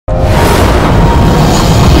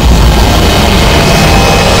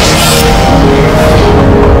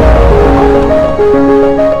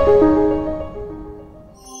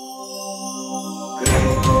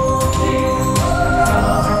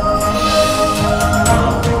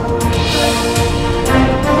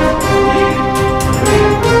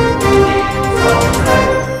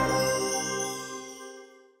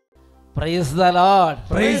Praise the Lord,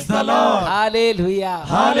 praise the Lord, hallelujah,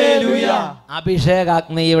 hallelujah.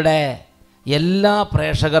 അഭിഷേകാഗ്നിയുടെ എല്ലാ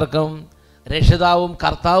പ്രേക്ഷകർക്കും രക്ഷിതാവും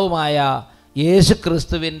കർത്താവുമായ യേശു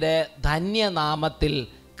ക്രിസ്തുവിൻ്റെ ധന്യനാമത്തിൽ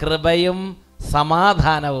കൃപയും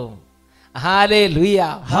സമാധാനവും. Hallelujah,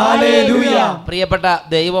 hallelujah. പ്രിയപ്പെട്ട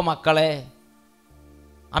ദൈവമക്കളെ,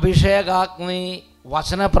 അഭിഷേകാഗ്നി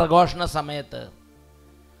വചനപ്രഘോഷണ സമയത്ത്,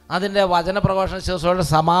 അതിൻ്റെ വചനപ്രഘോഷണ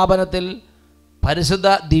ശുശ്രൂഷയുടെ സമാപനത്തിൽ പരിശുദ്ധ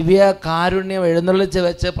ദിവ്യ കാരുണ്യം എഴുന്നള്ളിച്ച്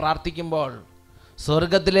വെച്ച് പ്രാർത്ഥിക്കുമ്പോൾ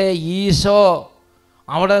സ്വർഗത്തിലെ ഈശോ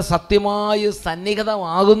അവിടെ സത്യമായി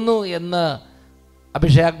സന്നിഹിതമാകുന്നു എന്ന്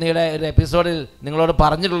അഭിഷേകാഗ്നിയുടെ ഒരു എപ്പിസോഡിൽ നിങ്ങളോട്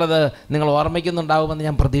പറഞ്ഞിട്ടുള്ളത് നിങ്ങൾ ഓർമ്മിക്കുന്നുണ്ടാകുമെന്ന്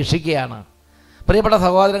ഞാൻ പ്രതീക്ഷിക്കുകയാണ്. പ്രിയപ്പെട്ട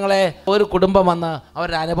സഹോദരങ്ങളെ, ഒരു കുടുംബം വന്ന്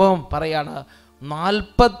അവരുടെ അനുഭവം പറയാണ്.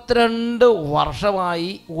 42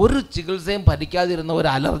 വർഷമായി ഒരു ചികിത്സയും ഫലിക്കാതിരുന്ന ഒരു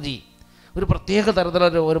അലർജി, ഒരു പ്രത്യേക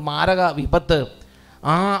തരത്തിലുള്ള ഒരു മാരക വിപത്ത്.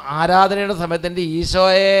 ആ ആരാധനയുടെ സമയത്ത് എൻ്റെ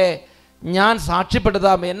ഈശോയെ ഞാൻ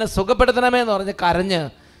സാക്ഷ്യപ്പെടുത്താം, എന്നെ സുഖപ്പെടുത്തണമേ എന്ന് പറഞ്ഞ് കരഞ്ഞ്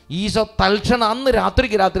ഈശോ തൽക്ഷണം അന്ന്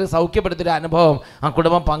രാത്രി സൗഖ്യപ്പെടുത്തിയൊരു അനുഭവം ആ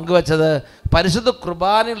കുടുംബം പങ്കുവച്ചത് പരിശുദ്ധ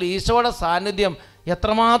കുർബാനയിൽ ഈശോയുടെ സാന്നിധ്യം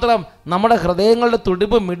എത്രമാത്രം നമ്മുടെ ഹൃദയങ്ങളുടെ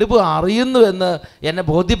തുടിപ്പ് മിടിപ്പ് അറിയുന്നുവെന്ന് എന്നെ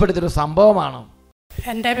ബോധ്യപ്പെടുത്തിയൊരു സംഭവമാണ്.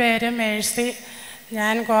 എൻ്റെ പേര് മേഴ്സി.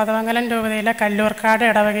 ഞാൻ കോതമംഗലം രൂപതയിലെ കല്ലൂർക്കാട്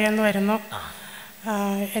ഇടവകയെന്ന് വരുന്നു.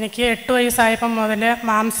 എനിക്ക് 8 വയസ്സായപ്പം മുതൽ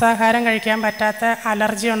മാംസാഹാരം കഴിക്കാൻ പറ്റാത്ത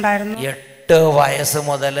അലർജി ഉണ്ടായിരുന്നു. 8 വയസ്സ്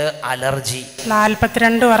മുതൽ അലർജി.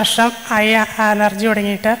 42 വർഷം ആയി അലർജി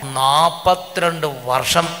തുടങ്ങിയിട്ട്. 42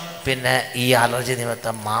 വർഷം പിന്നെ ഈ അലർജി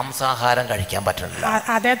നിമിത്തം മാംസാഹാരം കഴിക്കാൻ പറ്റുന്നില്ല.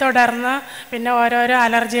 അതേ തുടർന്ന് പിന്നെ ഓരോരോ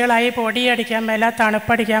അലർജികളായി, പൊടി അടിക്കാൻ പാടില്ല,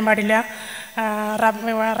 തണുപ്പടിക്കാൻ പാടില്ല,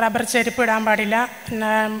 റബ്ബർ ചെരുപ്പ് ഇടാൻ പാടില്ല,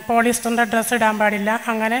 പിന്നെ പോളിസ്റ്ററിൻ്റെ ഡ്രസ്സ് ഇടാൻ പാടില്ല.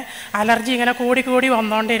 അങ്ങനെ അലർജി ഇങ്ങനെ കൂടി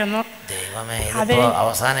വന്നുകൊണ്ടിരുന്നു. അത്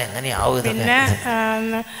അവസാനം എങ്ങനെയാവും? പിന്നെ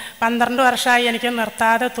 12 വർഷമായി എനിക്ക്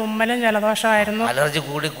നിർത്താതെ തുമ്മലും ജലദോഷമായിരുന്നു. അലർജി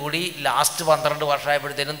കൂടി ലാസ്റ്റ് 12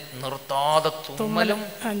 വർഷമായപ്പോഴത്തേനും നിർത്താതെ തുമ്മലും.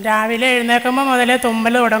 രാവിലെ എഴുന്നേൽക്കുമ്പോൾ മുതലേ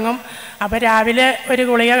തുമ്മൽ തുടങ്ങും. അപ്പോൾ രാവിലെ ഒരു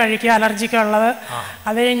ഗുളിക കഴിക്കുക അലർജിക്കുള്ളത്.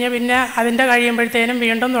 അത് കഴിഞ്ഞ് പിന്നെ അതിൻ്റെ കഴിയുമ്പോഴത്തേനും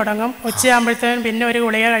വീണ്ടും തുടങ്ങും. ഉച്ചയാകുമ്പോഴത്തേനും പിന്നെ ഒരു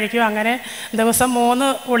ഗുളിക കഴിക്കും. അങ്ങനെ ദിവസം 3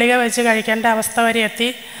 ഗുളിക വെച്ച് കഴിക്കേണ്ട അവസ്ഥ വരെ എത്തി.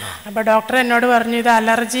 അപ്പോൾ ഡോക്ടർ എന്നോട് പറഞ്ഞു, ഇത്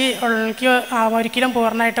അലർജി എനിക്ക് ഒരിക്കലും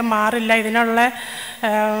പൂർണ്ണമായിട്ടും മാറില്ല, ഇതിനുള്ള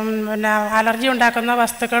പിന്നെ അലർജി ഉണ്ടാക്കുന്ന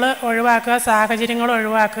വസ്തുക്കൾ ഒഴിവാക്കുക, സാഹചര്യങ്ങൾ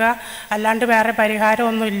ഒഴിവാക്കുക, അല്ലാണ്ട് വേറെ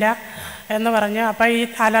പരിഹാരമൊന്നുമില്ല എന്ന് പറഞ്ഞു. അപ്പോൾ ഈ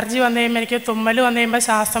അലർജി വന്നു കഴിയുമ്പോൾ എനിക്ക് തുമ്മൽ വന്നു കഴിയുമ്പോൾ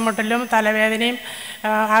ശ്വാസം മുട്ടലും തലവേദനയും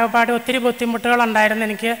ആകെപ്പാട് ഒത്തിരി ബുദ്ധിമുട്ടുകളുണ്ടായിരുന്നു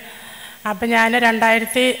എനിക്ക്. അപ്പം ഞാൻ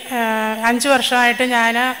 5 വർഷമായിട്ട്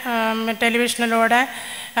ഞാൻ ടെലിവിഷനിലൂടെ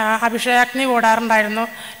അഭിഷേകാഗ്നി കൂടാറുണ്ടായിരുന്നു.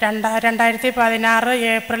 2016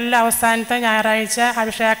 ഏപ്രിലിൽ അവസാനത്തെ ഞായറാഴ്ച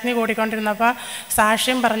അഭിഷേകാഗ്നി കൂടിക്കൊണ്ടിരുന്നപ്പോൾ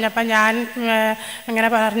സാക്ഷ്യം പറഞ്ഞപ്പോൾ ഞാൻ ഇങ്ങനെ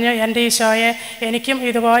പറഞ്ഞു, എൻ്റെ ഈശോയെ എനിക്കും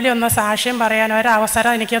ഇതുപോലെ ഒന്ന് സാക്ഷ്യം പറയാൻ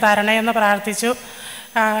ഒരവസരം എനിക്ക് തരണേ എന്ന് പ്രാർത്ഥിച്ചു.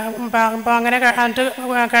 അപ്പോൾ അങ്ങനെ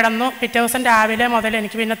കിടന്നു. പിറ്റേ ദിവസം രാവിലെ മുതൽ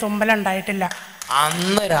എനിക്ക് പിന്നെ തുമ്പലുണ്ടായിട്ടില്ല.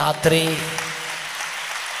 അന്ന് രാത്രി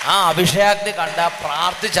ആ അഭിഷേകാഗ്നി കണ്ട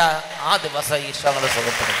പ്രാർത്ഥിച്ച ആ ദിവസം ഈശോങ്ങളെ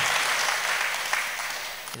സുഖപ്പെടും.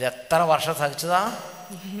 ഇത് എത്ര വർഷം സഹിച്ചതാ?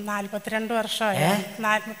 42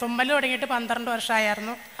 വർഷമായി. തുമ്മൽ തുടങ്ങിയിട്ട് 12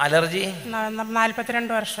 വർഷമായിരുന്നു. അലർജി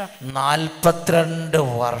 42 വർഷം. 42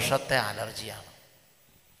 വർഷത്തെ അലർജിയാണ്.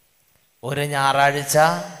 ഒരു ഞായറാഴ്ച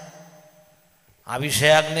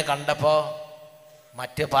അഭിഷേകാഗ്നി കണ്ടപ്പോൾ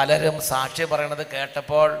മറ്റ് പലരും സാക്ഷി പറയണത്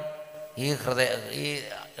കേട്ടപ്പോൾ ഈ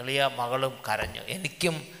എളിയ മകളും കരഞ്ഞു,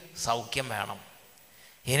 എനിക്കും സൗഖ്യം വേണം,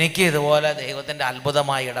 എനിക്ക് ഇതുപോലെ ദൈവത്തിൻ്റെ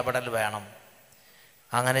അത്ഭുതമായ ഇടപെടൽ വേണം.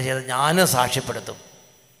 അങ്ങനെ ചെയ്ത് ഞാനും സാക്ഷ്യപ്പെടുത്തും.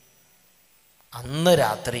 അന്ന്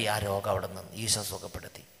രാത്രി ആ രോഗം അവിടെ നിന്ന് ഈശോ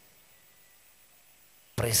സുഖപ്പെടുത്തി.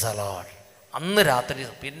 Praise the Lord. അന്ന് രാത്രി.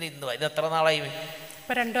 പിന്നെ ഇന്ന് ഇത് എത്ര നാളായി?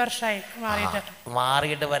 2 വർഷമായി മാറിയിട്ട്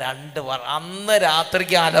 2 അന്ന്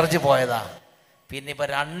രാത്രിക്ക് അലർജി പോയതാ. പിന്നെ ഇപ്പം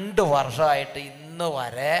 2 വർഷമായിട്ട് ഇന്ന്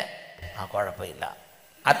വരെ ആ കുഴപ്പമില്ല.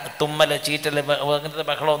 തുമ്മല്, ചീറ്റല്, അങ്ങനത്തെ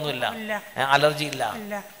ബഹളമൊന്നുമില്ല, അലർജി ഇല്ല.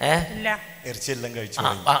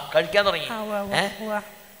 കഴിക്കാൻ തുടങ്ങി.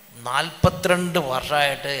 42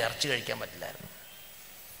 വർഷമായിട്ട് ഇറച്ചി കഴിക്കാൻ പറ്റില്ലായിരുന്നു.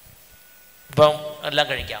 ഇപ്പം എല്ലാം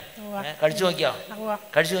കഴിക്കാം. കഴിച്ചു നോക്കിയോ?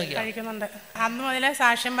 കഴിക്കുന്നുണ്ട്. അന്ന് മുതലേ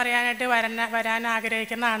സാക്ഷ്യം പറയാനായിട്ട് വരാൻ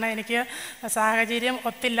ആഗ്രഹിക്കുന്നതാണ്. എനിക്ക് സാഹചര്യം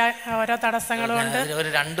ഒത്തില്ല, ഓരോ തടസ്സങ്ങളും ഉണ്ട്. ഒരു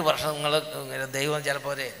 2 വർഷം നിങ്ങൾ ദൈവം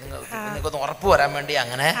ചിലപ്പോൾ നിങ്ങൾക്കൊന്ന് ഉറപ്പ് വരാൻ വേണ്ടി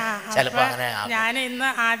അങ്ങനെ ചിലപ്പോൾ അങ്ങനെ. ഞാൻ ഇന്ന്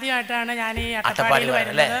ആദ്യമായിട്ടാണ് ഞാൻ ഈ അട്ടപ്പാടിയിൽ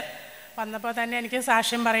വരുന്നത്. വന്നപ്പോൾ തന്നെ എനിക്ക്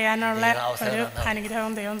സാക്ഷ്യം പറയാനുള്ള ഒരു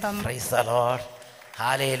അനുഗ്രഹം ദൈവം തന്നു. Praise the Lord.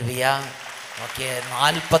 Hallelujah. Okay,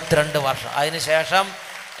 42 വർഷം. അതിനുശേഷം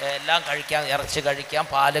എല്ലാം കഴിക്കാം. ഇറച്ചി കഴിക്കാം,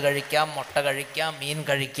 പാല് കഴിക്കാം, മുട്ട കഴിക്കാം, മീൻ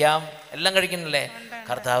കഴിക്കാം, എല്ലാം കഴിക്കുന്നില്ലേ?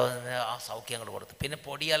 കർത്താവ് ആ സൗഖ്യം അങ്ങോട്ട് കൊടുത്തു. പിന്നെ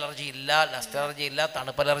പൊടി അലർജി ഇല്ല, ഡസ്റ്റ് അലർജി ഇല്ല,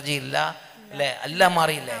 തണുപ്പ് അലർജി ഇല്ല, അല്ലേ? എല്ലാം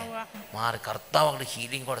മാറിയില്ലേ? മാറി. കർത്താവ് അങ്ങോട്ട്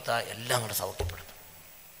ഹീലിംഗ് കൊടുത്താൽ എല്ലാം അങ്ങോട്ട് സൗഖ്യപ്പെടുത്തും.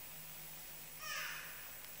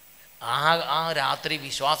 ആ രാത്രി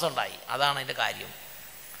വിശ്വാസം ഉണ്ടായി. അതാണ് അതിൻ്റെ കാര്യം.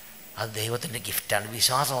 അത് ദൈവത്തിൻ്റെ ഗിഫ്റ്റാണ്.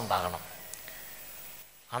 വിശ്വാസം ഉണ്ടാകണം.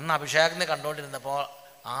 അന്ന് അഭിഷേകത്തിനെ കണ്ടുകൊണ്ടിരുന്നപ്പോൾ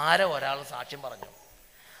ആരോ ഒരാൾ സാക്ഷ്യം പറഞ്ഞു.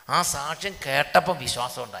 ആ സാക്ഷ്യം കേട്ടപ്പോൾ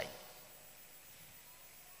വിശ്വാസം ഉണ്ടായി.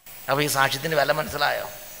 അപ്പോൾ ഈ സാക്ഷ്യത്തിൻ്റെ വില മനസ്സിലായോ?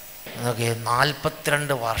 നോക്കി,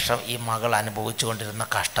 42 വർഷം ഈ മകൾ അനുഭവിച്ചു കൊണ്ടിരുന്ന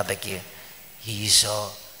കഷ്ടതയ്ക്ക് ഈശോ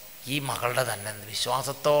ഈ മകളുടെ തന്നെ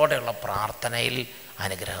വിശ്വാസത്തോടെയുള്ള പ്രാർത്ഥനയിൽ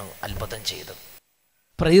അനുഗ്രഹം അത്ഭുതം ചെയ്തു.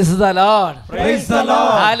 Price the Lord. Praise the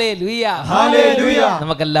Lord. Hallelujah. Hallelujah.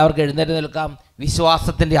 നമുക്കെല്ലാവർക്കും എഴുന്നേറ്റ് നിൽക്കാം.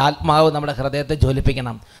 വിശ്വാസത്തിൻ്റെ ആത്മാവ് നമ്മുടെ ഹൃദയത്തെ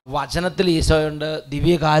ജ്വലിപ്പിക്കണം. വചനത്തിൽ ഈശോയുണ്ട്,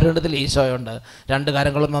 ദിവ്യകാരുണ്യത്തിൽ ഈശോയുണ്ട്. 2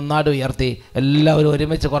 കരങ്ങളും നന്നായിട്ട് ഉയർത്തി എല്ലാവരും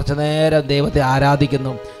ഒരുമിച്ച് കുറച്ചു നേരം ദൈവത്തെ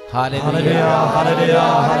ആരാധിക്കുന്നു. ഹല്ലേലൂയ.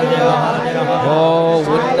 ഓ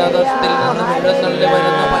ഉന്നതത്തിൽ നിന്ന് എഴുന്നള്ളി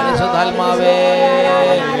വരുന്ന പരിശുദ്ധാത്മാവേ,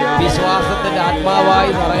 വിശ്വാസത്തിൻ്റെ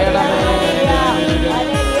ആത്മാവായി നിറയണമേ.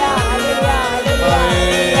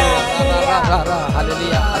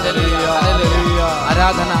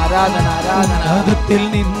 ആരാധന ആരാധന ആരാധന. അകത്തിൽ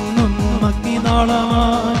നിന്നും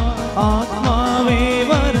അഗ്നിനാളമായി ആത്മാവേ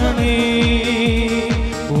വരണേ.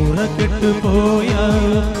 ഉറക്കെട്ടു പോയ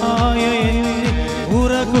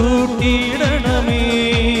ഉറകൂട്ടിയിടണമേ.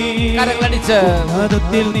 കരങ്ങളടിച്ച്.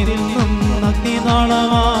 അകത്തിൽ നിന്നും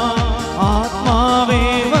അഗ്നിനാളമായി ആത്മാവേ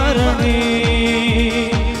വരണേ.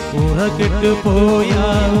 ഉറക്കെട്ടു പോയ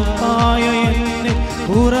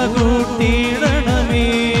ഉറകൂട്ടിയിടണമേ.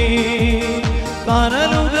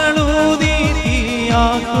 കനലുകളൂതി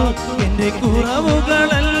തീയാക്കൂ, എൻ്റെ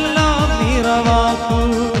കുറവുകളെല്ലാം നിറവാക്കൂ.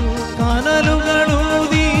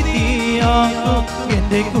 കനലുകളൂതി തീയാക്കൂ,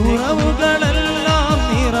 എൻ്റെ കുറവുകളെല്ലാം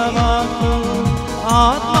നിറവാക്കൂ.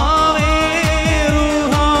 ആത്മാവേ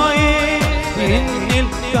റൂഹായേ, എന്നിൽ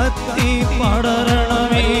കത്തി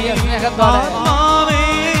പടരണമേ. ആത്മാവേ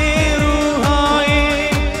റൂഹായേ,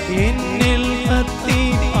 എന്നിൽ കത്തി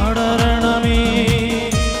പടരണമേ.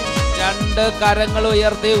 2 കരങ്ങൾ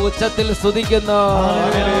ഉയർത്തി ഉച്ചത്തിൽ സ്തുതിക്കുന്നു.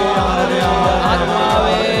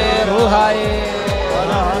 ആത്മാവേ റൂഹായേ,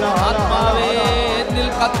 ആത്മാവേ എന്നിൽ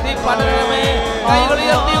കത്തി പടരണമേ. കൈകൾ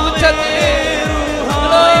ഉയർത്തി ഉച്ചത്തിൽ.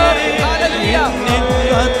 ഹല്ലേലൂയ. എന്നിൽ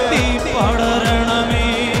കത്തി പടരണമേ.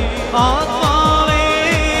 ആത്മാവേ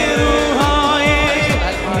റൂഹായേ,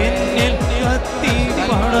 എന്നിൽ കത്തി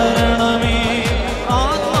പടരണമേ.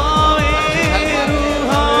 ആത്മാവേ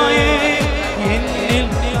റൂഹായേ, എന്നിൽ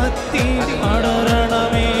കത്തി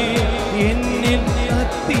പടരണമേ. എന്നിൽ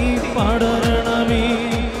കത്തി പടരണമേ.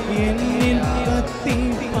 എന്നിൽ കത്തി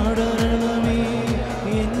പടരണമേ.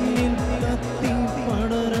 എന്നിൽ കത്തി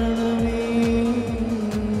പടരണമേ.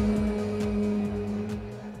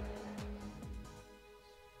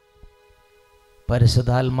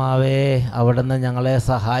 പരിശുദ്ധാത്മാവേ, അവിടുന്ന് ഞങ്ങളെ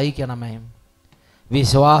സഹായിക്കണമേ.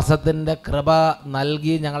 വിശ്വാസത്തിൻ്റെ കൃപ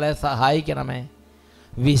നൽകി ഞങ്ങളെ സഹായിക്കണമേ.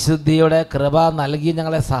 വിശുദ്ധിയുടെ കൃപ നൽകി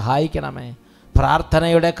ഞങ്ങളെ സഹായിക്കണമേ.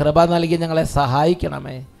 പ്രാർത്ഥനയുടെ കൃപ നൽകി ഞങ്ങളെ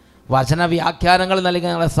സഹായിക്കണമേ. വചനവ്യാഖ്യാനങ്ങൾ നൽകി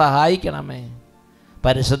ഞങ്ങളെ സഹായിക്കണമേ.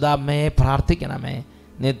 പരിശുദ്ധ അമ്മയെ പ്രാർത്ഥിക്കണമേ.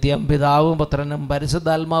 നിത്യം പിതാവും പുത്രനും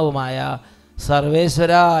പരിശുദ്ധാത്മാവുമായ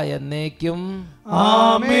സർവേശ്വര എന്നേക്കും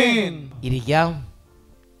ആമേൻ. ഇരിക്കാം.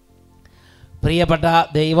 പ്രിയപ്പെട്ട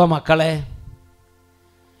ദൈവമക്കളെ,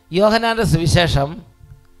 യോഹന്നാൻ്റെ സുവിശേഷം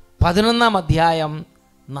 11-ാം അധ്യായം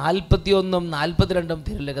 41-ഉം 42-ഉം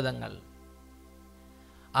തിരുലിഖിതങ്ങൾ.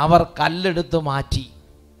 അവർ കല്ലെടുത്തു മാറ്റി.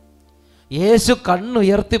 യേശു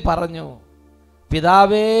കണ്ണുയർത്തി പറഞ്ഞു,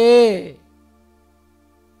 പിതാവേ,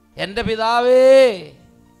 എൻ്റെ പിതാവേ,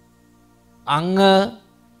 അങ്ങ്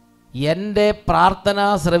എൻ്റെ പ്രാർത്ഥന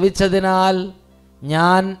ശ്രവിച്ചതിനാൽ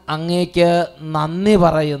ഞാൻ അങ്ങേക്ക് നന്ദി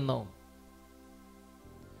പറയുന്നു.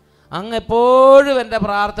 അങ്ങ് എപ്പോഴും എൻ്റെ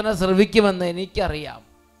പ്രാർത്ഥന ശ്രവിക്കുമെന്ന് എനിക്കറിയാം.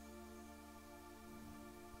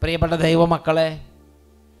 പ്രിയപ്പെട്ട ദൈവമക്കളെ,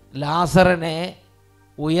 ലാസറിനെ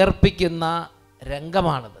ഉയർപ്പിക്കുന്ന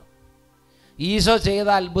രംഗമാണിത്. ഈശോ ചെയ്ത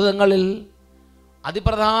അത്ഭുതങ്ങളിൽ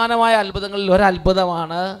അതിപ്രധാനമായ അത്ഭുതങ്ങളിൽ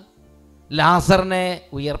ഒരത്ഭുതമാണ് ലാസറിനെ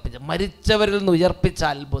ഉയർപ്പിച്ച, മരിച്ചവരിൽ നിന്ന് ഉയർപ്പിച്ച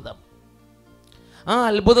അത്ഭുതം. ആ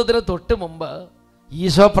അത്ഭുതത്തിന് തൊട്ട് മുമ്പ്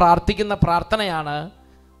ഈശോ പ്രാർത്ഥിക്കുന്ന പ്രാർത്ഥനയാണ്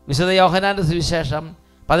വിശുദ്ധ യോഹന്നാൻ്റെ സുവിശേഷം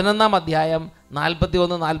 11-ാം അധ്യായം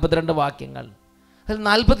 41-42 വാക്യങ്ങൾ. അതിൽ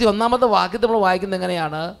 41-ാമത്തെ വാക്യത്തിൽ നമ്മൾ വായിക്കുന്നത്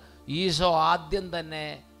എങ്ങനെയാണ്? ഈശോ ആദ്യം തന്നെ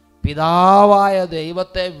പിതാവായ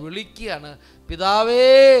ദൈവത്തെ വിളിക്കുകയാണ്. പിതാവേ,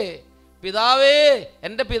 പിതാവേ,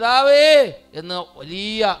 എൻ്റെ പിതാവേ എന്ന്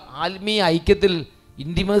വലിയ ആത്മീയ ഐക്യത്തിൽ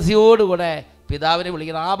ഇൻറ്റിമസിയോടുകൂടെ പിതാവിനെ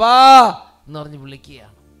വിളിക്കണം. ആബാ എന്ന് പറഞ്ഞ്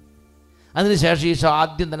വിളിക്കുകയാണ്. അതിനുശേഷം ഈശോ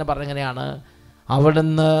ആദ്യം തന്നെ പറഞ്ഞെങ്ങനെയാണ്?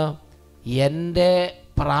 അവിടുന്ന് എൻ്റെ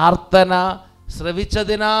പ്രാർത്ഥന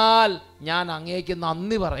ശ്രവിച്ചതിനാൽ ഞാൻ അങ്ങേക്ക്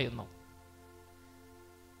നന്ദി പറയുന്നു.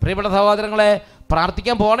 പ്രിയപ്പെട്ട സഹോദരങ്ങളെ,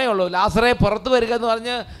 പ്രാർത്ഥിക്കാൻ പോണേ ഉള്ളൂ. ലാസറെ പുറത്ത് വരിക എന്ന്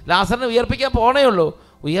പറഞ്ഞ് ലാസറിനെ ഉയർപ്പിക്കാൻ പോണേ ഉള്ളൂ.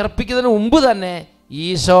 ഉയർപ്പിക്കുന്നതിന് മുമ്പ് തന്നെ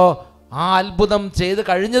ഈശോ ആ അത്ഭുതം ചെയ്ത്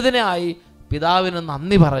കഴിഞ്ഞതിനായി പിതാവിന്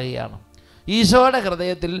നന്ദി പറയുകയാണ്. ഈശോയുടെ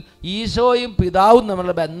ഹൃദയത്തിൽ ഈശോയും പിതാവും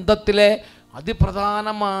തമ്മിലുള്ള ബന്ധത്തിലെ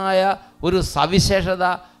അതിപ്രധാനമായ ഒരു സവിശേഷത,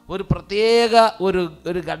 ഒരു പ്രത്യേക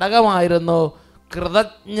ഒരു ഘടകമായിരുന്നു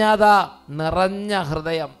കൃതജ്ഞത നിറഞ്ഞ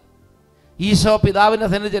ഹൃദയം. ഈശോ പിതാവിൻ്റെ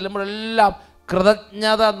സന്നിധി ചെല്ലുമ്പോഴെല്ലാം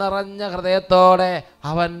കൃതജ്ഞത നിറഞ്ഞ ഹൃദയത്തോടെ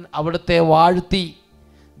അവൻ അവിടുത്തെ വാഴ്ത്തി,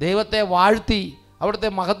 ദൈവത്തെ വാഴ്ത്തി, അവിടുത്തെ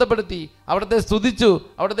മഹത്വപ്പെടുത്തി, അവിടുത്തെ സ്തുതിച്ചു,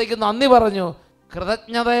 അവിടത്തേക്ക് നന്ദി പറഞ്ഞു.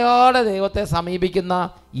 കൃതജ്ഞതയോടെ ദൈവത്തെ സമീപിക്കുന്ന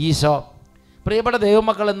ഈശോ. പ്രിയപ്പെട്ട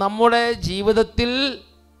ദൈവമക്കൾ, നമ്മുടെ ജീവിതത്തിൽ,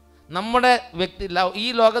 നമ്മുടെ ഈ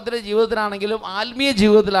ലോകത്തിലെ ജീവിതത്തിലാണെങ്കിലും ആത്മീയ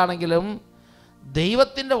ജീവിതത്തിലാണെങ്കിലും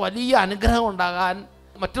ദൈവത്തിൻ്റെ വലിയ അനുഗ്രഹം ഉണ്ടാകാൻ,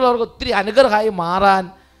 മറ്റുള്ളവർക്ക് ഒത്തിരി അനുഗ്രഹമായി മാറാൻ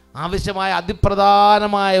ആവശ്യമായ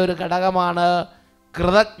അതിപ്രധാനമായ ഒരു ഘടകമാണ്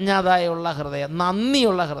കൃതജ്ഞതയുള്ള ഹൃദയം,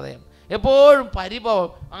 നന്ദിയുള്ള ഹൃദയം. എപ്പോഴും പരിഭവം,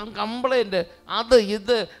 കംപ്ലൈൻറ്റ്, അത്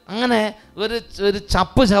ഇത് അങ്ങനെ ഒരു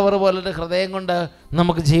ചപ്പ് ചവറ് പോലൊരു ഹൃദയം കൊണ്ട്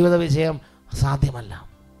നമുക്ക് ജീവിത വിജയം സാധ്യമല്ല.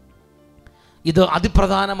 ഇത്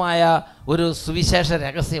അതിപ്രധാനമായ ഒരു സുവിശേഷ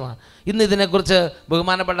രഹസ്യമാണ്. ഇന്ന് ഇതിനെക്കുറിച്ച്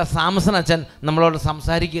ബഹുമാനപ്പെട്ട സാംസൺ അച്ഛൻ നമ്മളോട്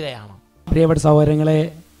സംസാരിക്കുകയാണ്. പ്രിയപ്പെട്ട സഹോദരങ്ങളെ,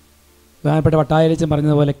 ബഹുമാനപ്പെട്ട വട്ടായലച്ചൻ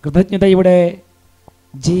പറഞ്ഞതുപോലെ കൃതജ്ഞതയുടെ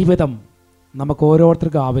ജീവിതം നമുക്ക്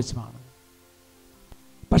ഓരോരുത്തർക്കും ആവശ്യമാണ്.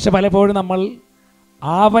 പക്ഷെ പലപ്പോഴും നമ്മൾ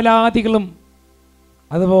ആവലാതികളും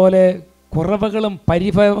അതുപോലെ കുറവുകളും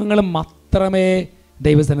പരിഭവങ്ങളും മാത്രമേ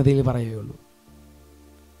ദൈവസന്നിധിയിൽ പറയുകയുള്ളൂ.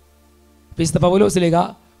 വിശുദ്ധ പൗലോസ്ലീഹ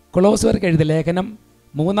കൊളോസ്യർക്ക് എഴുതിയ ലേഖനം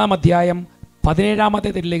 3-ാം അധ്യായം 17-ാമത്തെ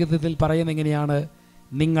തിരുലേഖനത്തിൽ പറയുന്നത് എങ്ങനെയാണ്?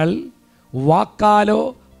 നിങ്ങൾ വാക്കാലോ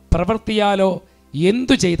പ്രവൃത്തിയാലോ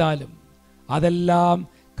എന്തു ചെയ്താലും അതെല്ലാം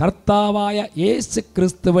കർത്താവായ യേശു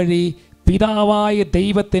ക്രിസ്തു വഴി പിതാവായ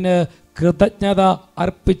ദൈവത്തിന് കൃതജ്ഞത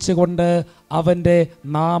അർപ്പിച്ചുകൊണ്ട് അവൻ്റെ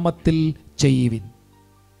നാമത്തിൽ ചെയ്യുവിൻ.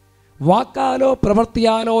 വാക്കാലോ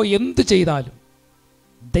പ്രവൃത്തിയാലോ എന്തു ചെയ്താലും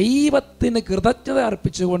ദൈവത്തിന് കൃതജ്ഞത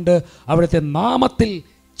അർപ്പിച്ചുകൊണ്ട് അവിടുത്തെ നാമത്തിൽ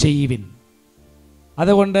ചെയ്യുവിൻ.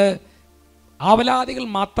 അതുകൊണ്ട് ആവലാദികൾ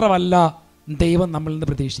മാത്രമല്ല ദൈവം നമ്മളിൽ നിന്ന്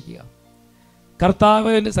പ്രതീക്ഷിക്കുക.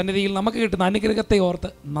 കർത്താവിൻ്റെ സന്നിധിയിൽ നമുക്ക് കിട്ടുന്ന അനുഗ്രഹത്തെ ഓർത്ത്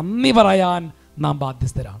നന്ദി പറയാൻ നാം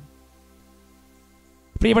ബാധ്യസ്ഥരാണ്.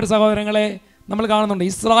 പ്രിയപ്പെട്ട സഹോദരങ്ങളെ, നമ്മൾ കാണുന്നുണ്ട്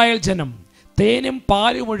ഇസ്രായേൽ ജനം തേനും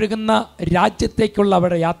പാലും ഒഴുകുന്ന രാജ്യത്തേക്കുള്ള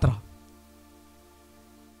അവരുടെ യാത്ര.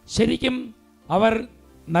 ശരിക്കും അവർ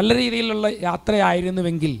നല്ല രീതിയിലുള്ള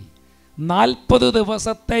യാത്രയായിരുന്നുവെങ്കിൽ 40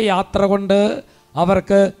 ദിവസത്തെ യാത്ര കൊണ്ട്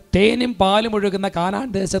അവർക്ക് തേനും പാലും ഒഴുകുന്ന കാനാൻ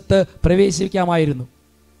ദേശത്ത് പ്രവേശിക്കാമായിരുന്നു.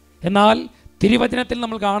 എന്നാൽ തിരുവചനത്തിൽ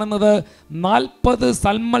നമ്മൾ കാണുന്നത് 40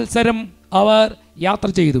 സൽമത്സരം അവർ യാത്ര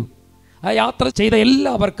ചെയ്തു. ആ യാത്ര ചെയ്ത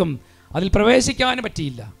എല്ലാവർക്കും അതിൽ പ്രവേശിക്കാനും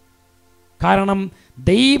പറ്റിയില്ല. കാരണം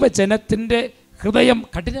ദൈവജനത്തിൻ്റെ ഹൃദയം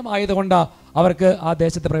കഠിനമായതുകൊണ്ടാണ് അവർക്ക് ആ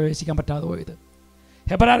ദേശത്ത് പ്രവേശിക്കാൻ പറ്റാതെ പോയത്.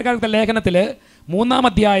 ഹെബ്രായർക്കാരുടെ ലേഖനത്തിൽ 3-ാം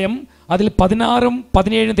അധ്യായം അതിൽ 16-ഉം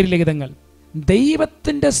 17-ഉം തിരുലിഖിതങ്ങൾ,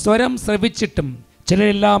 ദൈവത്തിൻ്റെ സ്വരം ശ്രവിച്ചിട്ടും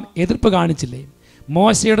ചിലരെല്ലാം എതിർപ്പ് കാണിച്ചില്ലേ?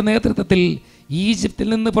 മോശയുടെ നേതൃത്വത്തിൽ ഈജിപ്തിൽ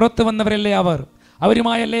നിന്ന് പുറത്തു വന്നവരല്ലേ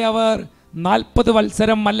അവരുമായല്ലേ അവർ 40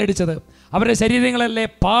 വത്സരം മല്ലടിച്ചത്? അവരുടെ ശരീരങ്ങളല്ലേ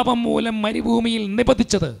പാപം മൂലം മരുഭൂമിയിൽ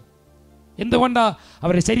നിബന്ധിച്ചത്? എന്തുകൊണ്ടാണ്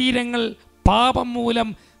അവരുടെ ശരീരങ്ങൾ പാപം മൂലം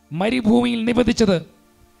മരുഭൂമിയിൽ നിബന്ധിച്ചത്?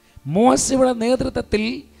 മോശയുടെ നേതൃത്വത്തിൽ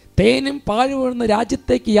തേനും പാഴുവഴുന്ന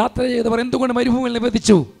രാജ്യത്തേക്ക് യാത്ര ചെയ്തവർ എന്തുകൊണ്ട് മരുഭൂമിയിൽ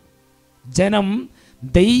നിബന്ധിച്ചു? ജനം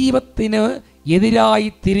ദൈവത്തിന് എതിരായി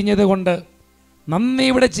തിരിഞ്ഞതുകൊണ്ട്.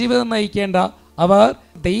 നന്ദിയുടെ ജീവിതം നയിക്കേണ്ട അവർ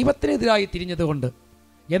ദൈവത്തിനെതിരായി തിരിഞ്ഞതുകൊണ്ട്.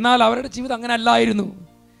 എന്നാൽ അവരുടെ ജീവിതം അങ്ങനെ അല്ലായിരുന്നു.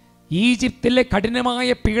 ഈജിപ്തിലെ കഠിനമായ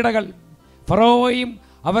പീഡകൾ, ഫറോവയും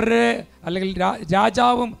അവരുടെ അല്ലെങ്കിൽ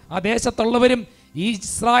രാജാവും ആ ദേശത്തുള്ളവരും ഈ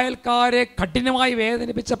ഇസ്രായേൽക്കാരെ കഠിനമായി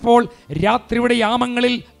വേദനിപ്പിച്ചപ്പോൾ രാത്രിയുടെ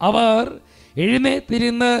യാമങ്ങളിൽ അവർ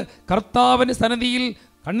എഴുന്നേറ്റിരുന്ന് കർത്താവിൻ്റെ സന്നിധിയിൽ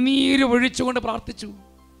കണ്ണീര് ഒഴിച്ചുകൊണ്ട് പ്രാർത്ഥിച്ചു.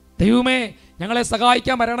 ദൈവമേ ഞങ്ങളെ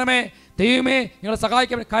സഹായിക്കാൻ വരണമേ, ദൈവമേ ഞങ്ങളെ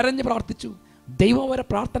സഹായിക്കാൻ, കരഞ്ഞ് പ്രാർത്ഥിച്ചു. ദൈവം അവരെ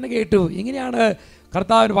പ്രാർത്ഥന കേട്ടു. എങ്ങനെയാണ്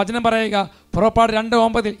കർത്താവിന് വചനം പറയുക? പുറപ്പാട്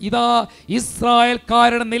 2:9, ഇതാ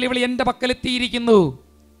ഇസ്രായേൽക്കാരുടെ നിലവിളി എൻ്റെ പക്കലെത്തിയിരിക്കുന്നു.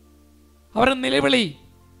 അവരുടെ നിലവിളി,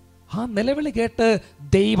 ആ നിലവിളി കേട്ട്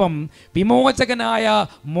ദൈവം വിമോചകനായ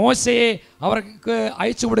മോശയെ അവർക്ക്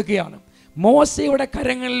അയച്ചു കൊടുക്കുകയാണ്. മോശയുടെ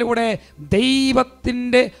കരങ്ങളിലൂടെ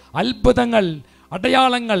ദൈവത്തിൻ്റെ അത്ഭുതങ്ങൾ,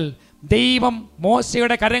 അടയാളങ്ങൾ ദൈവം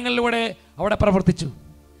മോശയുടെ കരങ്ങളിലൂടെ അവിടെ പ്രവർത്തിച്ചു.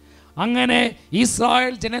 അങ്ങനെ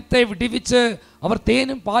ഇസ്രായേൽ ജനത്തെ വിടിവിച്ച് അവർ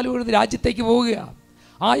തേനും പാലും ഒഴുകുന്ന രാജ്യത്തേക്ക് പോവുക.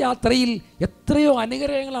 ആ യാത്രയിൽ എത്രയോ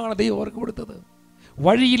അനുഗ്രഹങ്ങളാണ് ദൈവം അവർക്ക് കൊടുത്തത്.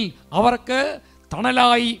 വഴിയിൽ അവർക്ക്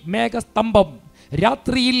തണലായി മേഘസ്തംഭം,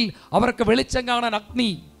 രാത്രിയിൽ അവർക്ക് വെളിച്ചം കാണാൻ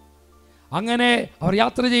അഗ്നി. അങ്ങനെ അവർ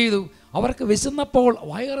യാത്ര ചെയ്തു. അവർക്ക് വിശന്നപ്പോൾ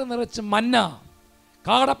വയറ് നിറച്ച് മന്ന,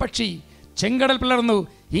 കാടപ്പക്ഷി, ചെങ്കടൽ പിളർന്നു.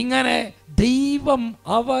 ഇങ്ങനെ ദൈവം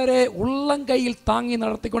അവരെ ഉള്ളം കയ്യിൽ താങ്ങി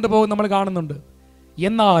നടത്തിക്കൊണ്ട് പോകും നമ്മൾ കാണുന്നുണ്ട്.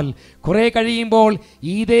 എന്നാൽ കുറെ കഴിയുമ്പോൾ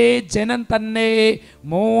ഇതേ ജനം തന്നെ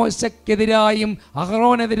മോശക്കെതിരായും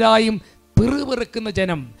അഹറോനെതിരായും പിറുപിറുക്കുന്ന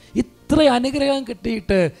ജനം. ഇത്ര അനുഗ്രഹം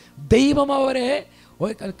കിട്ടിയിട്ട് ദൈവം അവരെ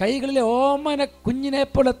കൈകളിലെ ഓമന കുഞ്ഞിനെ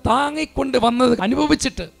പോലെ താങ്ങിക്കൊണ്ട് വന്നത്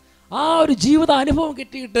അനുഭവിച്ചിട്ട്, ആ ഒരു ജീവിത അനുഭവം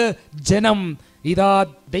കിട്ടിയിട്ട് ജനം ഇതാ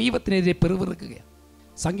ദൈവത്തിനെതിരെ പിറുപിറുക്കുകയാണ്.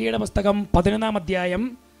 സംഖ്യയുടെ പുസ്തകം 11-ാം അധ്യായം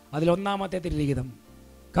അതിൽ 1-ാമത്തെ തിരുലിഖിതം.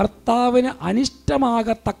 കർത്താവിന്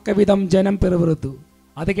അനിഷ്ടമാകത്തക്ക വിധം ജനം പിറുപിറുത്തു.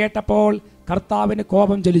 അത് കേട്ടപ്പോൾ കർത്താവിന്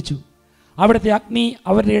കോപം ജ്വലിച്ചു. അവിടുത്തെ അഗ്നി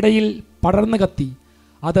അവരുടെ ഇടയിൽ പടർന്നു കത്തി.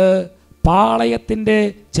 അത് പാളയത്തിൻ്റെ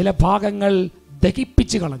ചില ഭാഗങ്ങൾ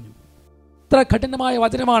ദഹിപ്പിച്ചു കളഞ്ഞു. ഇത്ര കഠിനമായ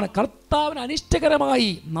വചനമാണ്. കർത്താവിന് അനിഷ്ടകരമായി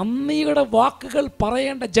നന്ദിയുടെ വാക്കുകൾ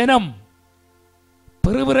പറയേണ്ട ജനം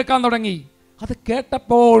പിറുപിറുക്കാൻ തുടങ്ങി. അത്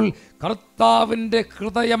കേട്ടപ്പോൾ കർത്താവിൻ്റെ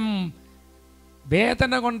ഹൃദയം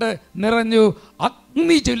വേദന കൊണ്ട് നിറഞ്ഞു.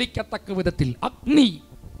 അഗ്നി ജ്വലിക്കത്തക്ക വിധത്തിൽ അഗ്നി,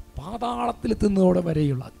 പാതാളത്തിൽ എത്തുന്നതോടെ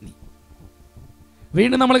വരെയുള്ള അഗ്നി.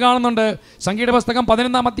 വീണ്ടും നമ്മൾ കാണുന്നുണ്ട് സംഖ്യയുടെ പുസ്തകം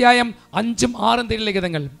 11-ാം അധ്യായം 5-6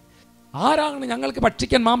 തിരുലിഖിതങ്ങൾ. ആരാണ് ഞങ്ങൾക്ക്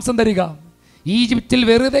ഭക്ഷിക്കാൻ മാംസം തരിക? ഈജിപ്തിൽ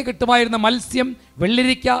വെറുതെ കിട്ടുമായിരുന്ന മത്സ്യം,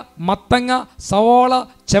 വെള്ളരിക്ക, മത്തങ്ങ, സവോള,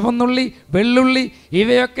 ചുവന്നുള്ളി, വെള്ളുള്ളി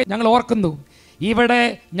ഇവയൊക്കെ ഞങ്ങൾ ഓർക്കുന്നു. ഇവിടെ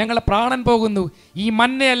ഞങ്ങളെ പ്രാണൻ പോകുന്നു. ഈ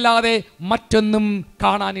മന്നയല്ലാതെ മറ്റൊന്നും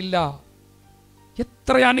കാണാനില്ല.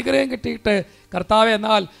 എത്ര അനുഗ്രഹം കിട്ടിയിട്ട് കർത്താവേ,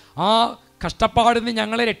 എന്നാൽ ആ കഷ്ടപ്പാടിൽ നിന്ന്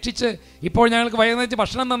ഞങ്ങളെ രക്ഷിച്ച് ഇപ്പോൾ ഞങ്ങൾക്ക് വൈകുന്നേരം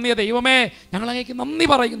ഭക്ഷണം തന്നിയ ദൈവമേ, ഞങ്ങളങ്ങേക്ക് നന്ദി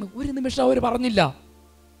പറയുന്നു. ഒരു നിമിഷം അവർ പറഞ്ഞില്ല.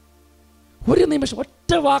 ഒരു നിമിഷം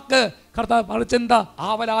ഒറ്റ വാക്ക് കർത്താവ് മറിച്ചെന്താ?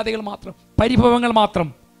 ആവലാദികൾ മാത്രം, പരിഭവങ്ങൾ മാത്രം.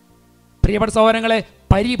 പ്രിയപ്പെട്ട സഹോദരങ്ങളെ,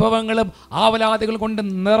 പരിഭവങ്ങളും ആവലാദികളും കൊണ്ട്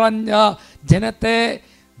നിറഞ്ഞ ജനത്തെ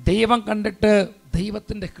ദൈവം കണ്ടിട്ട്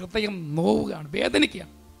ദൈവത്തിൻ്റെ ഹൃദയം നോവുകയാണ്,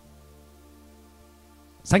 വേദനിക്കുകയാണ്.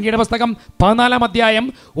 സംഖ്യയുടെ പുസ്തകം 14-ാം അധ്യായം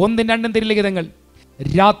 1-2 തിരുലിഖിതങ്ങൾ.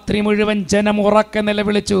 രാത്രി മുഴുവൻ ജനം ഉറക്കെ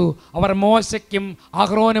നിലവിളിച്ചു. അവർ മോശയ്ക്കും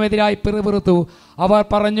അഹ്റോനുമെതിരായി പിറുപിറുത്തു. അവർ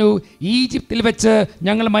പറഞ്ഞു, ഈജിപ്തിൽ വെച്ച്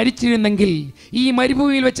ഞങ്ങൾ മരിച്ചിരുന്നെങ്കിൽ, ഈ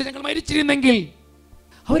മരുഭൂമിയിൽ വെച്ച് ഞങ്ങൾ മരിച്ചിരുന്നെങ്കിൽ.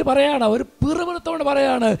 അവർ പറയാണ്, അവർ പിറുപിറുത്തോണ്ട്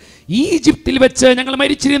പറയാണ്, ഈജിപ്തിൽ വെച്ച് ഞങ്ങൾ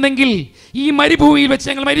മരിച്ചിരുന്നെങ്കിൽ, ഈ മരുഭൂമിയിൽ വെച്ച്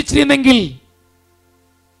ഞങ്ങൾ മരിച്ചിരുന്നെങ്കിൽ.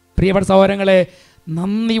 പ്രിയപ്പെട്ട സഹോദരങ്ങളെ,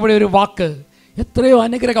 നന്ദിയുടെ ഒരു വാക്ക്, എത്രയോ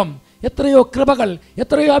അനുഗ്രഹം, എത്രയോ കൃപകൾ,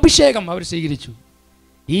 എത്രയോ അഭിഷേകം അവർ സ്വീകരിച്ചു.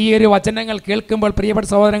 ഈ ഒരു വചനങ്ങൾ കേൾക്കുമ്പോൾ പ്രിയപ്പെട്ട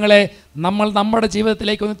സഹോദരങ്ങളെ, നമ്മൾ നമ്മുടെ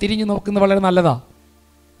ജീവിതത്തിലേക്ക് ഒന്ന് തിരിഞ്ഞു നോക്കുന്നത് വളരെ നല്ലതാണ്.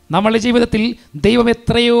 നമ്മളുടെ ജീവിതത്തിൽ ദൈവം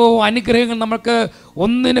എത്രയോ അനുഗ്രഹങ്ങൾ നമുക്ക്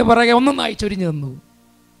ഒന്നിന് പിറകെ ഒന്നൊന്നായി ചൊരിഞ്ഞു തന്നു.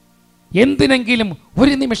 എന്തിനെങ്കിലും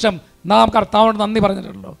ഒരു നിമിഷം നാം കർത്താവിനോട് നന്ദി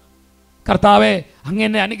പറഞ്ഞിട്ടുണ്ടോ? കർത്താവെ, അങ്ങ്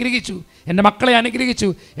എന്നെ അനുഗ്രഹിച്ചു, എൻ്റെ മക്കളെ അനുഗ്രഹിച്ചു,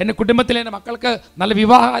 എൻ്റെ കുടുംബത്തിലെ എൻ്റെ മക്കൾക്ക് നല്ല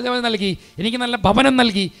വിവാഹാലോചന നൽകി, എനിക്ക് നല്ല ഭവനം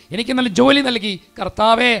നൽകി, എനിക്ക് നല്ല ജോലി നൽകി.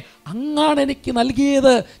 കർത്താവെ, അങ്ങാണ് എനിക്ക്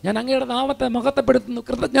നൽകിയത്, ഞാൻ അങ്ങയുടെ നാമത്തെ മഹത്വപ്പെടുത്തുന്നു,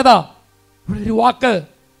 കൃതജ്ഞത. ഇവിടെ ഒരു വാക്ക്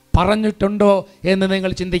പറഞ്ഞിട്ടുണ്ടോ എന്ന്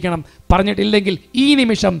നിങ്ങൾ ചിന്തിക്കണം. പറഞ്ഞിട്ടില്ലെങ്കിൽ ഈ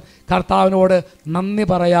നിമിഷം കർത്താവിനോട് നന്ദി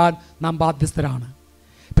പറയാൻ നാം ബാധ്യസ്ഥരാണ്.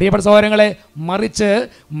 പ്രിയപ്പെട്ട സഹോദരങ്ങളെ, മറിച്ച്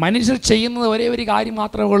മനുഷ്യർ ചെയ്യുന്നത് ഒരേ ഒരു കാര്യം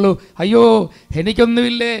മാത്രമേ ഉള്ളൂ. അയ്യോ,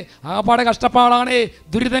 എനിക്കൊന്നുമില്ലേ, ആപാടെ കഷ്ടപ്പാടാണ്,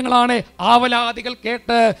 ദുരിതങ്ങളാണ്, ആവലാദികൾ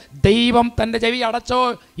കേട്ട് ദൈവം തൻ്റെ ചെവി അടച്ചോ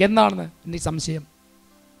എന്നാണ് എൻ്റെ സംശയം.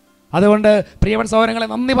 അതുകൊണ്ട് പ്രിയപ്പെട്ട സഹോദരങ്ങളെ,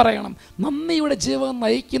 നന്ദി പറയണം. നന്ദിയുടെ ജീവിതം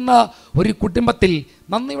നയിക്കുന്ന ഒരു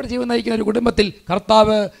കുടുംബത്തിൽ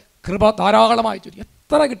കർത്താവ് കൃപ ധാരാളമായി ചൊരിയും.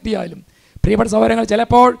 എത്ര കിട്ടിയാലും. പ്രിയപ്പെട്ട സഹോദരങ്ങൾ,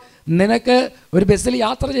 ചിലപ്പോൾ നിനക്ക് ഒരു ബസ്സിൽ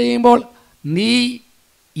യാത്ര ചെയ്യുമ്പോൾ നീ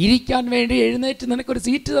ഇരിക്കാൻ വേണ്ടി എഴുന്നേറ്റ് നിനക്കൊരു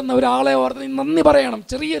സീറ്റ് തന്ന ഒരാളെ ഓർത്ത് നീ നന്ദി പറയണം.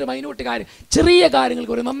 ചെറിയൊരു മൈന്യൂട്ട് കാര്യം, ചെറിയ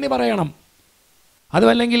കാര്യങ്ങൾക്ക് ഒരു നന്ദി പറയണം.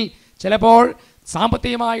 അതുമല്ലെങ്കിൽ ചിലപ്പോൾ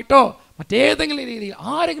സാമ്പത്തികമായിട്ടോ മറ്റേതെങ്കിലും രീതിയിൽ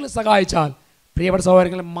ആരെങ്കിലും സഹായിച്ചാൽ പ്രിയപ്പെട്ട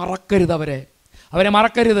സഹോദരങ്ങളെ, മറക്കരുത് അവരെ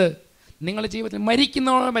മറക്കരുത്. നിങ്ങളുടെ ജീവിതത്തിൽ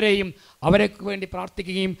മരിക്കുന്നവരെയും അവരെ വേണ്ടി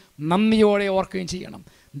പ്രാർത്ഥിക്കുകയും നന്ദിയോടെ ഓർക്കുകയും ചെയ്യണം.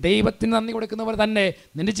 ദൈവത്തിന് നന്ദി കൊടുക്കുന്നവർ തന്നെ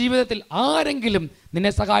നിൻ്റെ ജീവിതത്തിൽ ആരെങ്കിലും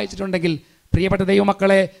നിന്നെ സഹായിച്ചിട്ടുണ്ടെങ്കിൽ പ്രിയപ്പെട്ട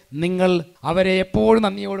ദൈവമക്കളെ, നിങ്ങൾ അവരെ എപ്പോഴും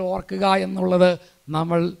നന്ദിയോട് ഓർക്കുക എന്നുള്ളത്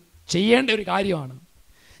നമ്മൾ ചെയ്യേണ്ട ഒരു കാര്യമാണ്.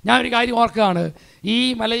 ഞാനൊരു കാര്യം ഓർക്കുകയാണ്. ഈ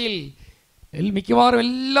മലയിൽ മിക്കവാറും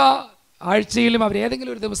എല്ലാ ആഴ്ചയിലും അവർ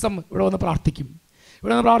ഏതെങ്കിലും ഒരു ദിവസം ഇവിടെ വന്ന് പ്രാർത്ഥിക്കും.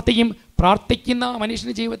 പ്രാർത്ഥിക്കുന്ന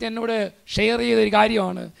മനുഷ്യൻ്റെ ജീവിതത്തിൽ എന്നോട് ഷെയർ ചെയ്തൊരു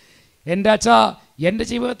കാര്യമാണ്, എൻ്റെ അച്ഛാ, എൻ്റെ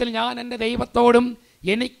ജീവിതത്തിൽ ഞാൻ എൻ്റെ ദൈവത്തോടും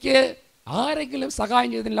എനിക്ക് ആരെങ്കിലും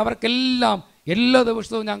സഹായം ചെയ്തില്ല അവർക്കെല്ലാം എല്ലാ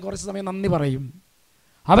ദിവസവും ഞാൻ കുറച്ച് സമയം നന്ദി പറയും.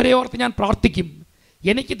 അവരെ ഓർത്ത് ഞാൻ പ്രാർത്ഥിക്കും.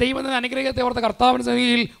 എനിക്ക് ദൈവത്തിൻ്റെ അനുഗ്രഹത്തെ ഓർത്ത് കർത്താവിൻ്റെ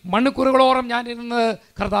സന്നിധിയിൽ മണിക്കൂറുകളോളം ഞാൻ ഇരുന്ന്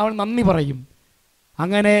കർത്താവിന് നന്ദി പറയും.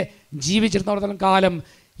 അങ്ങനെ ജീവിച്ചിരുന്നിടത്തോളം കാലം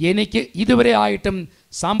എനിക്ക് ഇതുവരെ ആയിട്ടും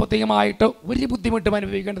സാമ്പത്തികമായിട്ട് ഒരു ബുദ്ധിമുട്ടും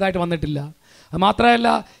അനുഭവിക്കേണ്ടതായിട്ട് വന്നിട്ടില്ല. അത് മാത്രമല്ല,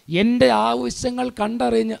 എൻ്റെ ആവശ്യങ്ങൾ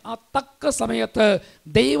കണ്ടറിഞ്ഞ് ആ തക്ക സമയത്ത്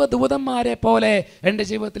ദൈവദൂതന്മാരെ പോലെ എൻ്റെ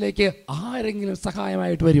ജീവിതത്തിലേക്ക് ആരെങ്കിലും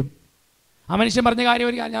സഹായമായിട്ട് വരും. ആ മനുഷ്യൻ പറഞ്ഞ കാര്യം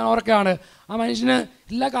ഞാൻ ഓർക്കുകയാണ്. ആ മനുഷ്യന്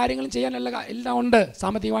എല്ലാ കാര്യങ്ങളും ചെയ്യാൻ എല്ലാം ഉണ്ട്,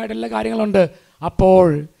 സാമ്പത്തികമായിട്ട് എല്ലാ കാര്യങ്ങളുണ്ട്. അപ്പോൾ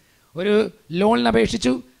ഒരു ലോണിന്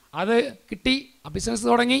അപേക്ഷിച്ചു, അത് കിട്ടി, ആ ബിസിനസ്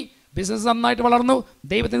തുടങ്ങി, ബിസിനസ് നന്നായിട്ട് വളർന്നു,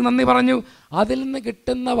 ദൈവത്തിന് നന്ദി പറഞ്ഞു. അതിൽ നിന്ന്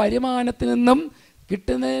കിട്ടുന്ന വരുമാനത്തിൽ നിന്നും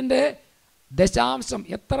കിട്ടുന്നതിൻ്റെ ദശാംശം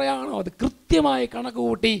എത്രയാണോ അത് കൃത്യമായി കണക്ക്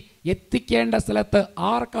കൂട്ടി എത്തിക്കേണ്ട സ്ഥലത്ത്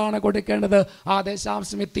ആർക്കാണ് കൊടുക്കേണ്ടത് ആ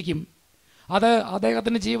ദശാംശം എത്തിക്കും. അത്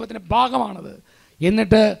അദ്ദേഹത്തിൻ്റെ ജീവിതത്തിൻ്റെ ഭാഗമാണത്.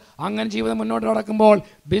 എന്നിട്ട് അങ്ങനെ ജീവിതം മുന്നോട്ട് നടക്കുമ്പോൾ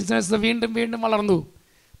ബിസിനസ് വീണ്ടും വീണ്ടും വളർന്നു.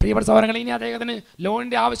 പ്രിയപ്പെട്ട സഹോദരങ്ങളെ, ഇനി അദ്ദേഹത്തിന്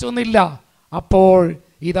ലോണിൻ്റെ ആവശ്യമൊന്നുമില്ല. അപ്പോൾ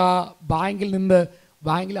ഇതാ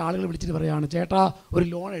ബാങ്കിൽ ആളുകൾ വിളിച്ചിട്ട് പറയുകയാണ്, ചേട്ടാ ഒരു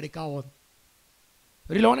ലോൺ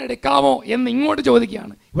എടുക്കാമോ എന്ന് ഇങ്ങോട്ട്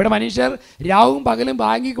ചോദിക്കുകയാണ്. ഇവിടെ മനുഷ്യർ രാവും പകലും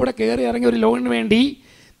ബാങ്കിൽ കൂടെ കയറി ഇറങ്ങി ഒരു ലോണിന് വേണ്ടി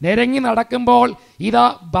നിരങ്ങി നടക്കുമ്പോൾ ഇതാ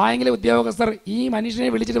ബാങ്കിലെ ഉദ്യോഗസ്ഥർ ഈ മനുഷ്യനെ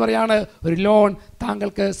വിളിച്ചിട്ട് പറയാണ്, ഒരു ലോൺ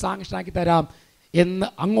താങ്കൾക്ക് സാങ്ഷനാക്കി തരാം എന്ന്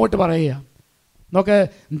അങ്ങോട്ട് പറയുക. നോക്ക്,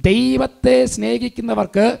 ദൈവത്തെ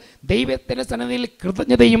സ്നേഹിക്കുന്നവർക്ക് ദൈവത്തിൻ്റെ സന്നിധിയിൽ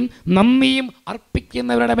കൃതജ്ഞതയും നന്ദിയും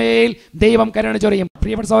അർപ്പിക്കുന്നവരുടെ മേൽ ദൈവം കരുണ ചൊരിയും.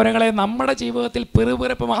 പ്രിയപ്പെട്ട സഹോദരങ്ങളെ, നമ്മുടെ ജീവിതത്തിൽ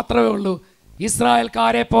പിറുപിറുപ്പ് മാത്രമേ ഉള്ളൂ.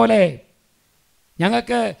 ഇസ്രായേൽക്കാരെ പോലെ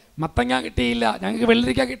ഞങ്ങൾക്ക് മത്തങ്ങ കിട്ടിയില്ല, ഞങ്ങൾക്ക്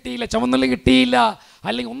വെള്ളരിക്ക കിട്ടിയില്ല, ചുവന്നുള്ളി കിട്ടിയില്ല,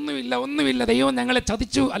 അല്ലെങ്കിൽ ഒന്നുമില്ല, ദൈവം ഞങ്ങളെ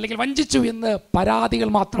ചതിച്ചു അല്ലെങ്കിൽ വഞ്ചിച്ചു എന്ന് പരാതികൾ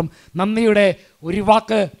മാത്രം. നന്ദിയുടെ ഒരു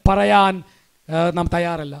വാക്ക് പറയാൻ നാം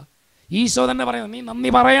തയ്യാറല്ല. ഈശോ തന്നെ പറയുന്നു, നീ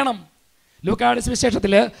നന്ദി പറയണം. ലൂക്കായുടെ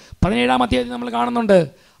സുവിശേഷത്തിൽ 17-ാം അധ്യായത്തിൽ നമ്മൾ കാണുന്നുണ്ട്,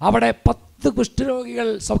 അവിടെ 10 കുഷ്ഠരോഗികൾ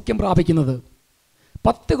സൗഖ്യം പ്രാപിക്കുന്നത്.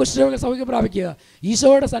 10 കുഷ്ഠരോഗികൾ സൗഖ്യം പ്രാപിക്കുക.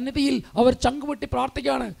 ഈശോയുടെ സന്നിധിയിൽ അവർ ചങ്കുപൊട്ടി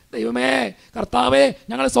പ്രാർത്ഥിക്കുകയാണ്, ദൈവമേ, കർത്താവേ,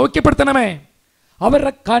 ഞങ്ങളെ സൗഖ്യപ്പെടുത്തണമേ.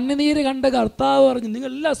 അവരുടെ കണ്ണുനീര് കണ്ട് കർത്താവ് പറഞ്ഞു,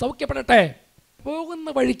 നിങ്ങളെല്ലാം സൗഖ്യപ്പെടട്ടെ. പോകുന്ന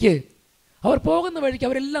വഴിക്ക്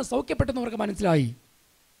അവരെല്ലാം സൗഖ്യപ്പെട്ടെന്ന് അവർക്ക് മനസ്സിലായി.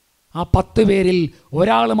 ആ 10 പേരിൽ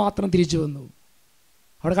ഒരാൾ മാത്രം തിരിച്ചു വന്നു.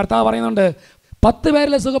 അവിടെ കർത്താവ് പറയുന്നുണ്ട്, 10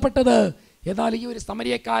 പേരിൽ സുഖപ്പെട്ടത്, എന്നാൽ ഈ ഒരു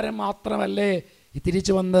സമരിയക്കാരൻ മാത്രമല്ലേ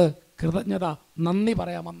തിരിച്ചു വന്ന് കൃതജ്ഞത നന്ദി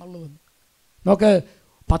പറയാമെന്നുള്ളൂ. നോക്ക്,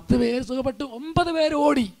 10 പേര് സുഖപ്പെട്ടു, 9 പേര്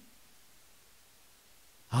ഓടി,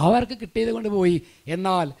 അവർക്ക് കിട്ടിയത് കൊണ്ട് പോയി.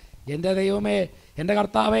 എന്നാൽ എൻ്റെ ദൈവമേ, എൻ്റെ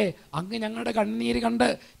കർത്താവേ, അങ്ങ് ഞങ്ങളുടെ കണ്ണീര് കണ്ട്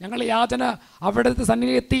ഞങ്ങളുടെ യാചന അവിടുത്തെ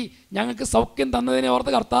സന്നിധിയിൽ എത്തി ഞങ്ങൾക്ക് സൗഖ്യം തന്നതിനെ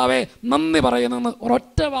ഓർത്ത് കർത്താവേ നന്ദി പറയുന്നെന്ന്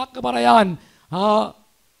ഒരൊറ്റ വാക്ക് പറയാൻ ആ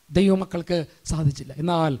ദൈവമക്കൾക്ക് സാധിച്ചില്ല.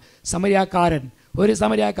 എന്നാൽ ഒരു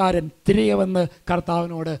സമരിയാക്കാരൻ തിരികെ വന്ന്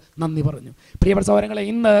കർത്താവിനോട് നന്ദി പറഞ്ഞു. പ്രിയപ്പെട്ട സഹോദരങ്ങളെ,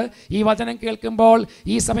 ഇന്ന് ഈ വചനം കേൾക്കുമ്പോൾ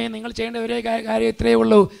ഈ സമയം നിങ്ങൾ ചെയ്യേണ്ട ഒരേ കാര്യം ഇത്രയേ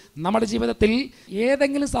ഉള്ളൂ. നമ്മുടെ ജീവിതത്തിൽ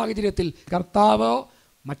ഏതെങ്കിലും സാഹചര്യത്തിൽ കർത്താവോ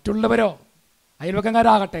മറ്റുള്ളവരോ,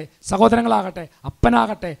 അയൽവക്കക്കാരാകട്ടെ, സഹോദരങ്ങളാകട്ടെ,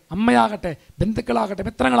 അപ്പനാകട്ടെ, അമ്മയാകട്ടെ, ബന്ധുക്കളാകട്ടെ,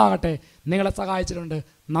 മിത്രങ്ങളാകട്ടെ, നിങ്ങളെ സഹായിച്ചിട്ടുണ്ട്.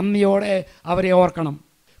 നന്ദിയോടെ അവരെ ഓർക്കണം.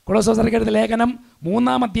 കൊളോസ്യർക്കെഴുതിയ ലേഖനം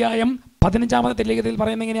 3-ാം അധ്യായം 15-ാമത്തെ ലേഖനത്തിൽ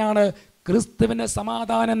പറയുന്നത് ഇങ്ങനെയാണ്, ക്രിസ്തുവിൻ്റെ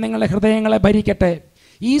സമാധാനം നിങ്ങളുടെ ഹൃദയങ്ങളെ ഭരിക്കട്ടെ.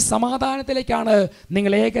 ഈ സമാധാനത്തിലേക്കാണ്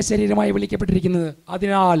നിങ്ങൾ ഏക ശരീരമായി വിളിക്കപ്പെട്ടിരിക്കുന്നത്.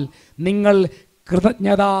 അതിനാൽ നിങ്ങൾ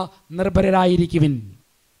കൃതജ്ഞത നിർഭരരായിരിക്കുവിൻ.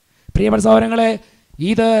 പ്രിയപ്പെട്ട സഹോദരങ്ങളെ,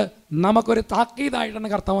 ഇത് നമുക്കൊരു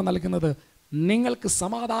താക്കീതായിട്ടാണ് കർത്താവ് നൽകുന്നത്. നിങ്ങൾക്ക്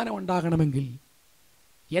സമാധാനം ഉണ്ടാകണമെങ്കിൽ,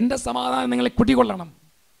 എൻ്റെ സമാധാനം നിങ്ങളെ കുടികൊള്ളണം.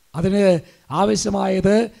 അതിന്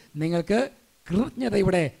ആവശ്യമായത് നിങ്ങൾക്ക്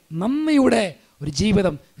കൃതജ്ഞതയുടെ, നന്ദിയുടെ ഒരു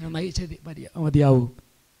ജീവിതം നയിച്ച് മതിയാവൂ.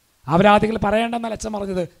 അപരാധികൾ പറയേണ്ടെന്നല്ല അച്ഛൻ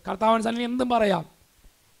പറഞ്ഞത്. കർത്താവിന് സന്നിധി എന്തും പറയാം.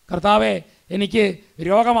 കർത്താവേ, എനിക്ക്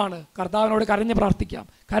രോഗമാണ്, കർത്താവിനോട് കരഞ്ഞ് പ്രാർത്ഥിക്കാം,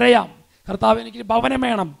 കരയാം. കർത്താവ്, എനിക്ക് ഭവനം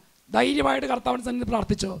വേണം, ധൈര്യമായിട്ട് കർത്താവിന് സന്നിധി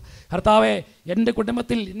പ്രാർത്ഥിച്ചോ. കർത്താവേ, എൻ്റെ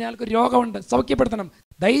കുടുംബത്തിൽ ഇന്നയാൾക്ക് രോഗമുണ്ട്, സൗഖ്യപ്പെടുത്തണം,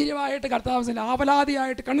 ധൈര്യമായിട്ട് കർത്താവിന്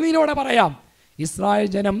ആവലാതിയായിട്ട് കണ്ണുനീരോടെ പറയാം. ഇസ്രായേൽ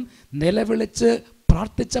ജനം നിലവിളിച്ച്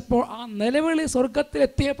പ്രാർത്ഥിച്ചപ്പോൾ ആ നിലവിളി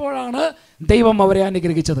സ്വർഗത്തിലെത്തിയപ്പോഴാണ് ദൈവം അവരെ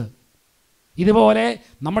അനുഗ്രഹിച്ചത്. ഇതുപോലെ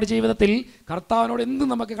നമ്മുടെ ജീവിതത്തിൽ കർത്താവിനോട് എന്തും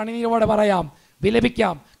നമുക്ക് കണ്ണുനീരോടെ പറയാം,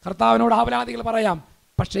 വിലപിക്കാം, കർത്താവിനോട് ആവലാതികൾ പറയാം.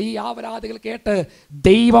 പക്ഷേ ഈ ആവലാതികൾ കേട്ട്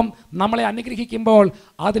ദൈവം നമ്മളെ അനുഗ്രഹിക്കുമ്പോൾ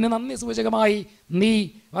അതിന് നന്ദി സൂചകമായി നീ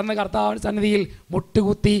വന്ന കർത്താവിൻ്റെ സന്നിധിയിൽ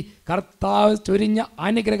മുട്ടുകുത്തി കർത്താവ് ചൊരിഞ്ഞ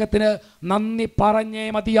അനുഗ്രഹത്തിന് നന്ദി പറഞ്ഞേ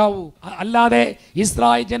മതിയാവൂ. അല്ലാതെ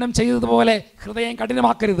ഇസ്രായേൽ ജനം ചെയ്തതുപോലെ ഹൃദയം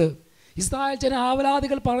കഠിനമാക്കരുത്. ഇസ്രായേൽ ജനം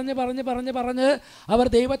ആവലാതികൾ പറഞ്ഞ് അവർ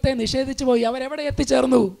ദൈവത്തെ നിഷേധിച്ചു പോയി. അവരെവിടെ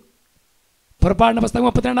എത്തിച്ചേർന്നു? പുറപ്പാടിൻ്റെ പുസ്തകം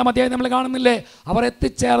 32-ാം അധ്യായം നമ്മൾ കാണുന്നില്ലേ? അവർ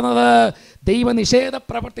എത്തിച്ചേർന്നത് ദൈവനിഷേധ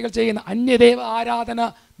പ്രവർത്തികൾ ചെയ്യുന്ന, അന്യദൈവ ആരാധന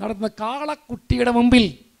നടത്തുന്ന കാളക്കുട്ടിയുടെ മുമ്പിൽ.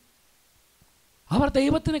 അവർ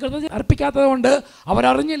ദൈവത്തിന് കൃതജ്ഞത അർപ്പിക്കാത്തത് കൊണ്ട്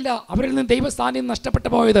അവരറിഞ്ഞില്ല അവരിൽ നിന്ന് ദൈവസ്ഥാനം നഷ്ടപ്പെട്ടു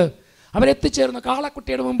പോയത്. അവരെത്തിച്ചേർന്നു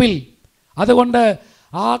കാളക്കുട്ടിയുടെ മുമ്പിൽ. അതുകൊണ്ട്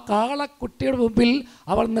ആ കാളക്കുട്ടിയുടെ മുമ്പിൽ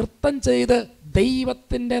അവർ നൃത്തം ചെയ്ത്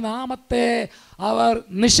ദൈവത്തിൻ്റെ നാമത്തെ അവർ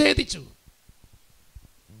നിഷേധിച്ചു.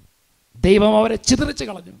 ദൈവം അവരെ ചിതറിച്ച്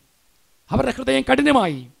കളഞ്ഞു. അവരുടെ ഹൃദയം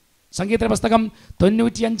കഠിനമായി. സംഗീത പുസ്തകം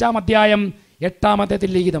 95 അധ്യായം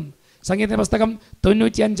 8 ലിഖിതം. സംഗീത പുസ്തകം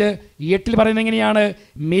 95:8 പറയുന്നത് എങ്ങനെയാണ്?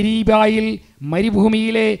 മെരീബായിൽ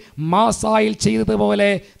മരുഭൂമിയിലെ മാസായിൽ ചെയ്തതുപോലെ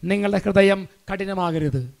നിങ്ങളുടെ ഹൃദയം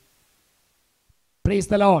കഠിനമാകരുത്. Praise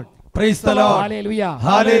the Lord. Praise the Lord. Hallelujah.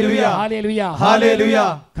 Hallelujah. Hallelujah. Hallelujah.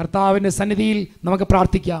 കർത്താവിൻ്റെ സന്നിധിയിൽ നമുക്ക്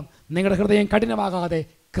പ്രാർത്ഥിക്കാം. നിങ്ങളുടെ ഹൃദയം കഠിനമാകാതെ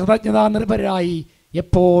കൃതജ്ഞതാ നിർഭരരായി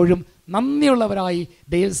എപ്പോഴും നന്ദിയുള്ളവരായി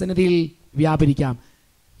ദൈവസന്നിധിയിൽ വ്യാപരിക്കാം.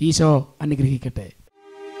 ഈശോ അനുഗ്രഹിക്കട്ടെ.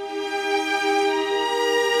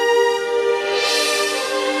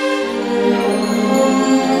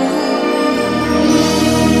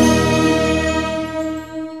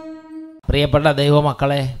 പ്രിയപ്പെട്ട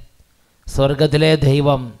ദൈവമക്കളെ, സ്വർഗത്തിലെ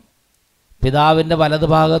ദൈവം പിതാവിൻ്റെ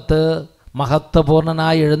വലതുഭാഗത്ത്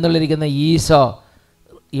മഹത്വപൂർണനായി എഴുന്നള്ളിരിക്കുന്ന ഈശോ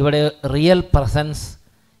ഇവിടെ റിയൽ പ്രസൻസ്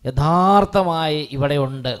യഥാർത്ഥമായി ഇവിടെ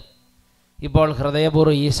ഉണ്ട്. ഇപ്പോൾ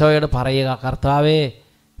ഹൃദയപൂർവ്വം ഈശോയോട് പറയുക, കർത്താവേ,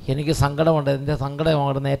 എനിക്ക് സങ്കടമുണ്ട്, എൻ്റെ സങ്കടം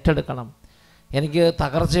അവിടുന്ന് ഏറ്റെടുക്കണം. എനിക്ക്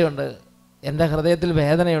തകർച്ചയുണ്ട്, എൻ്റെ ഹൃദയത്തിൽ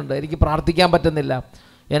വേദനയുണ്ട്, എനിക്ക് പ്രാർത്ഥിക്കാൻ പറ്റുന്നില്ല,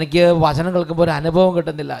 എനിക്ക് വചനം കേൾക്കുമ്പോൾ ഒരു അനുഭവം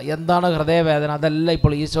കിട്ടുന്നില്ല. എന്താണ് ഹൃദയവേദന? അതെല്ലാം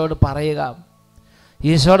ഇപ്പോൾ ഈശോയോട് പറയുക.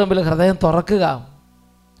 ഈശോയുടെ മുമ്പിൽ ഹൃദയം തുറക്കുക.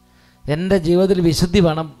 എൻ്റെ ജീവിതത്തിൽ വിശുദ്ധി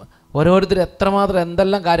വേണം. ഓരോരുത്തരും എത്രമാത്രം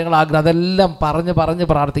എന്തെല്ലാം കാര്യങ്ങൾ ആഗ്രഹം അതെല്ലാം പറഞ്ഞ്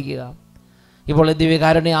പ്രാർത്ഥിക്കുക. ഇപ്പോൾ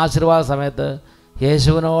ദിവ്യകാരുണ്യ ആശീർവാദ സമയത്ത്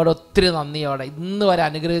യേശുവിനോട് ഒത്തിരി നന്ദിയോടെ ഇന്ന് വരെ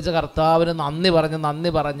അനുഗ്രഹിച്ച കർത്താവിന് നന്ദി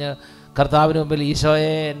പറഞ്ഞ് കർത്താവിന് മുമ്പിൽ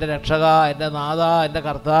ഈശോയെ, എൻ്റെ രക്ഷക, എൻ്റെ നാഥ, എൻ്റെ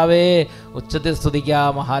കർത്താവേ ഉച്ചത്തിൽ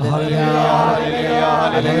സ്തുതിക്കാം. ഹല്ലേലൂയ.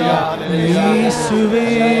 യേശുവേ